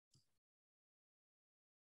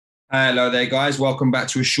Hello there, guys. Welcome back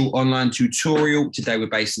to a short online tutorial. Today we're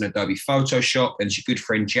based in Adobe Photoshop, and it's your good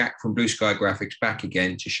friend Jack from Blue Sky Graphics back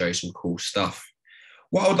again to show you some cool stuff.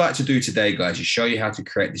 What I would like to do today, guys, is show you how to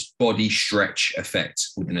create this body stretch effect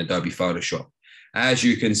within Adobe Photoshop. As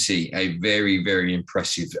you can see, a very, very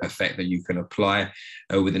impressive effect that you can apply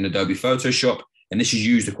within Adobe Photoshop. And this is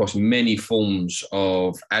used across many forms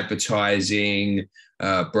of advertising,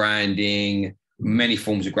 branding, many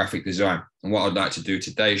forms of graphic design. And what I'd like to do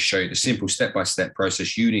today is show you the simple step-by-step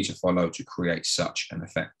process you need to follow to create such an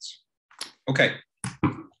effect. Okay,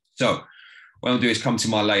 so what I'll do is come to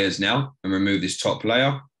my layers now and remove this top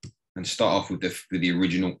layer and start off with the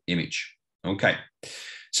original image. Okay,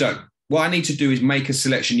 so what I need to do is make a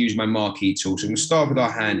selection using my marquee tool. So I'm going to start with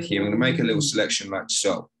our hand here. I'm going to make a little selection like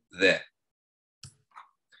so, there.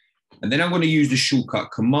 And then I'm going to use the shortcut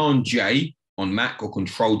Command-J on Mac or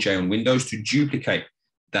Control-J on Windows to duplicate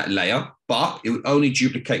that layer, but it would only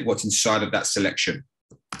duplicate what's inside of that selection.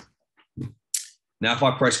 Now, if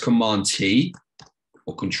I press Command-T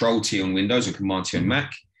or Control-T on Windows or Command-T on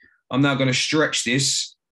Mac, I'm now going to stretch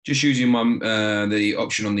this just using my the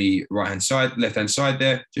option on the right-hand side, left-hand side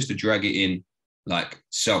there, just to drag it in like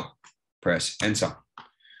so. Press Enter.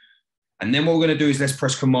 And then what we're going to do is let's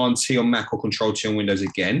press Command-T on Mac or Control-T on Windows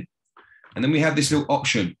again. And then we have this little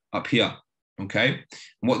option up here. Okay,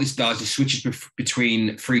 and what this does is switches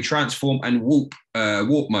between free transform and warp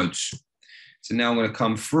modes. So now I'm going to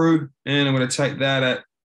come through and I'm going to take that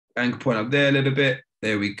anchor point up there a little bit.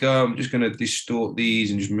 There we go. I'm just going to distort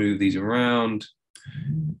these and just move these around.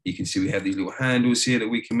 You can see we have these little handles here that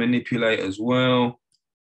we can manipulate as well.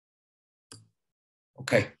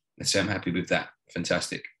 Okay, let's say I'm happy with that.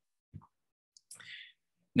 Fantastic.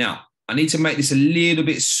 Now, I need to make this a little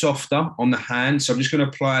bit softer on the hand. So I'm just going to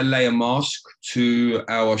apply a layer mask to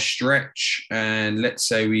our stretch. And let's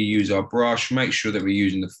say we use our brush, make sure that we're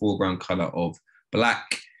using the foreground color of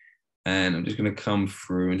black. And I'm just going to come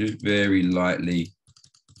through and just very lightly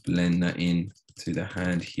blend that in to the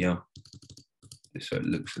hand here, just so it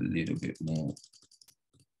looks a little bit more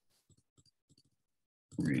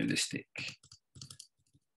realistic.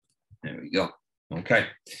 There we go. Okay.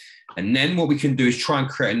 And then what we can do is try and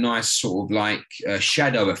create a nice sort of like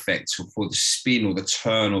shadow effect for the spin or the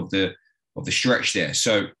turn of the stretch there.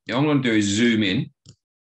 So what I'm going to do is zoom in,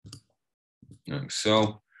 like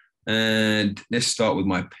so. And let's start with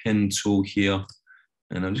my pen tool here.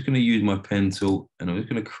 And I'm just going to use my pen tool and I'm just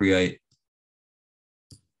going to create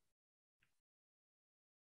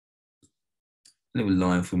a little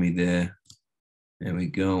line for me there. There we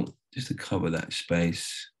go, just to cover that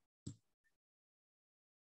space.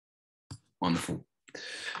 Wonderful.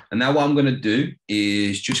 And now what I'm going to do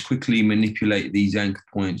is just quickly manipulate these anchor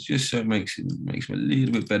points, just so it makes them a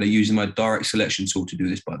little bit better, using my direct selection tool to do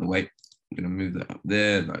this, by the way. I'm going to move that up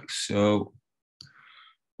there like so.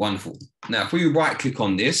 Wonderful. Now, if we right click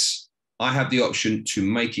on this, I have the option to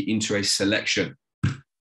make it into a selection.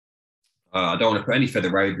 I don't want to put any feather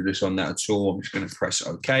radius on that at all. I'm just going to press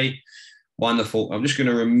OK. Wonderful. I'm just going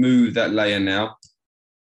to remove that layer now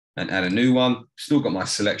and add a new one. Still got my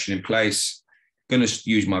selection in place. Going to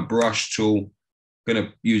use my brush tool. Going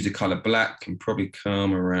to use the color black and probably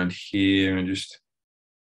come around here and just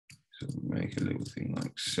sort of make a little thing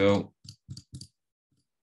like so.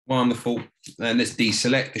 Wonderful. And let's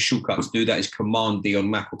deselect. The shortcut to do that is Command-D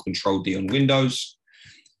on Mac or Control-D on Windows.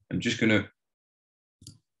 I'm just going to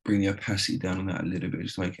bring the opacity down on that a little bit,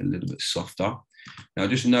 just to make it a little bit softer. Now,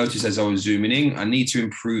 just notice as I was zooming in, I need to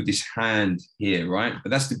improve this hand here, right? But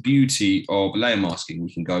that's the beauty of layer masking.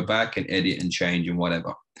 We can go back and edit and change and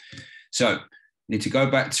whatever. So, need to go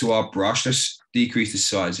back to our brush. Let's decrease the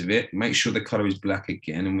size of it. Make sure the color is black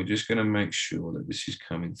again. And we're just going to make sure that this is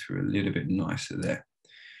coming through a little bit nicer there.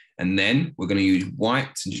 And then we're going to use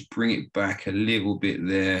white and just bring it back a little bit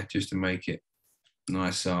there just to make it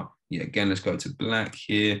nicer. Yeah, again, let's go to black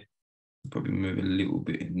here. Probably move a little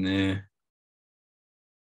bit in there.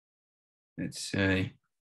 Let's say,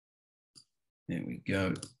 there we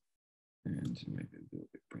go. And maybe a little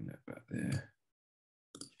bit, bring that back there.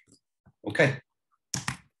 Okay.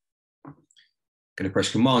 Going to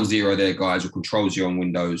press Command-0 there, guys, or Control-0 on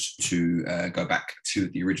Windows to go back to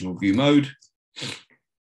the original view mode.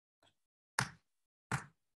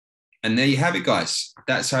 And there you have it, guys.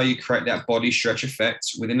 That's how you create that body stretch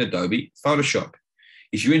effect within Adobe Photoshop.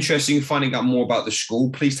 If you're interested in finding out more about the school,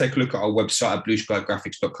 please take a look at our website at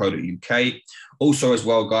blueskygraphics.co.uk. Also, as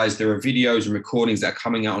well, guys, there are videos and recordings that are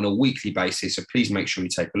coming out on a weekly basis, so please make sure you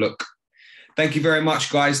take a look. Thank you very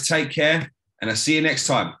much, guys. Take care, and I'll see you next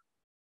time.